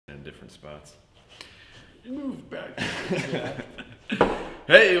in different spots. Move back.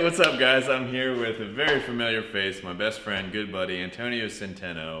 Hey, what's up, guys? I'm here with a very familiar face, my best friend, good buddy, Antonio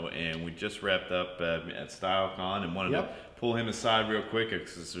Centeno, and we just wrapped up at StyleCon and wanted to pull him aside real quick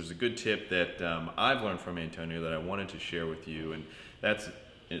because there's a good tip that I've learned from Antonio that I wanted to share with you, and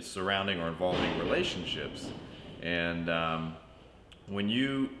it's surrounding or involving relationships. And when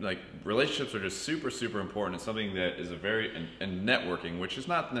you, relationships are just super important. It's something that is and networking, which is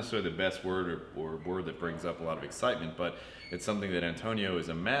not necessarily the best word or word that brings up a lot of excitement, but it's something that Antonio is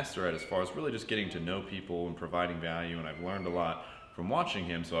a master at as far as really just getting to know people and providing value, and I've learned a lot from watching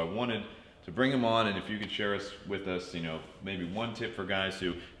him. So I wanted to bring him on, and if you could share with us, maybe one tip for guys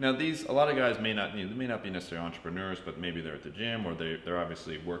who, now a lot of guys may not be necessarily entrepreneurs, but maybe they're at the gym or they're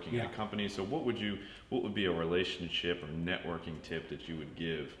obviously working in a company. So what would be a relationship or networking tip that you would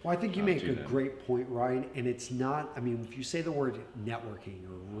give? Well, I think you make a great point, Ryan, and it's not, if you say the word networking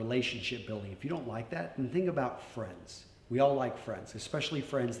or relationship building, if you don't like that, then think about friends. We all like friends, especially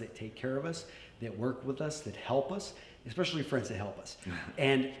friends that take care of us, that work with us, that help us, especially friends that help us.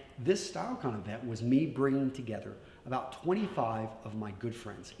 And this StyleCon event was me bringing together about 25 of my good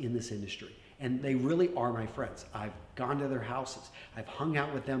friends in this industry. And they really are my friends. I've gone to their houses. I've hung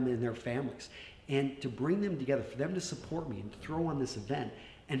out with them and their families. And to bring them together, for them to support me and to throw on this event,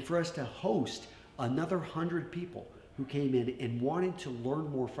 and for us to host another 100 people who came in and wanted to learn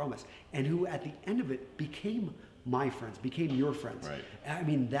more from us, and who at the end of it became my friends, became your friends.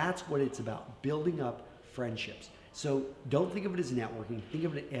 Right. That's what it's about, building up friendships. So don't think of it as networking, think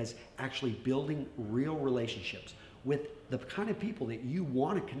of it as actually building real relationships with the kind of people that you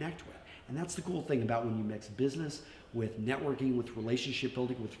want to connect with. And that's the cool thing about when you mix business with networking, with relationship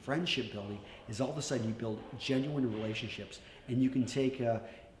building, with friendship building, is all of a sudden you build genuine relationships. And you can take, a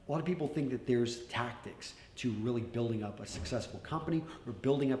lot of people think that there's tactics to really building up a successful company or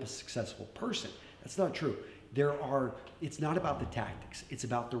building up a successful person. That's not true. It's not about the tactics, it's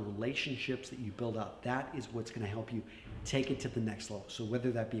about the relationships that you build up. That is what's going to help you take it to the next level. So whether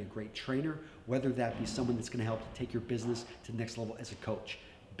that be a great trainer, whether that be someone that's going to help to take your business to the next level as a coach,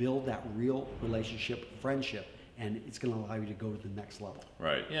 build that real relationship, friendship, and it's going to allow you to go to the next level.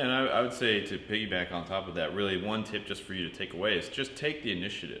 Right. Yeah, and I would say, to piggyback on top of that, really one tip just for you to take away is just take the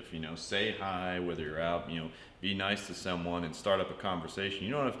initiative. Say hi, whether you're out, be nice to someone and start up a conversation.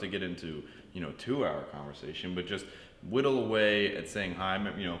 You don't have to get into 2-hour conversation, but just whittle away at saying hi.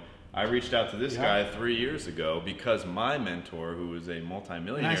 I reached out to this guy 3 years ago because my mentor, who was a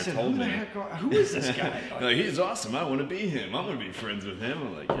multimillionaire, told me, who is this guy? Like, he's awesome. I want to be him. I want to be friends with him.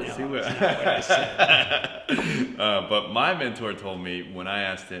 I'm like, yes, he will. But my mentor told me when I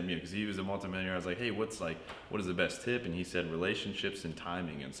asked him, because he was a multimillionaire, I was like, hey, what is the best tip? And he said relationships and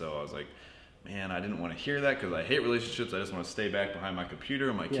timing. And so I was like, man, I didn't want to hear that because I hate relationships. I just want to stay back behind my computer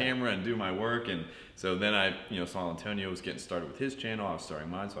and my camera and do my work. And so then I, saw Antonio was getting started with his channel. I was starting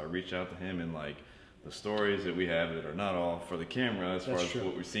mine, so I reached out to him, and the stories that we have that are not all for the camera as far as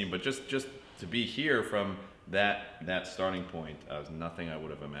what we've seen, but just to be here from that starting point was nothing I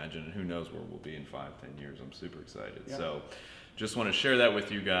would have imagined. And who knows where we'll be in 5-10 years. I'm super excited. So just want to share that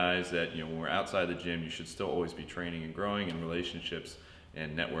with you guys that when we're outside the gym, you should still always be training and growing, and relationships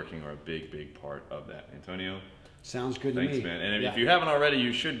and networking are a big part of that. Antonio? Sounds good to me. Thanks, man. And if you haven't already,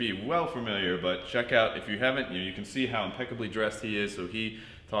 you should be well familiar, but check out, if you haven't, you can see how impeccably dressed he is. So he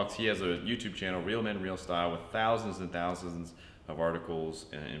has a YouTube channel, Real Men, Real Style, with thousands and thousands of articles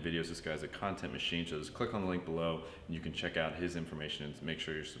and videos. This guy's a content machine, so just click on the link below and you can check out his information and make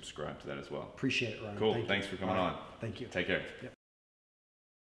sure you're subscribed to that as well. Appreciate it, Ryan. Cool. Thanks for coming on. Thank you. Take care. Yep.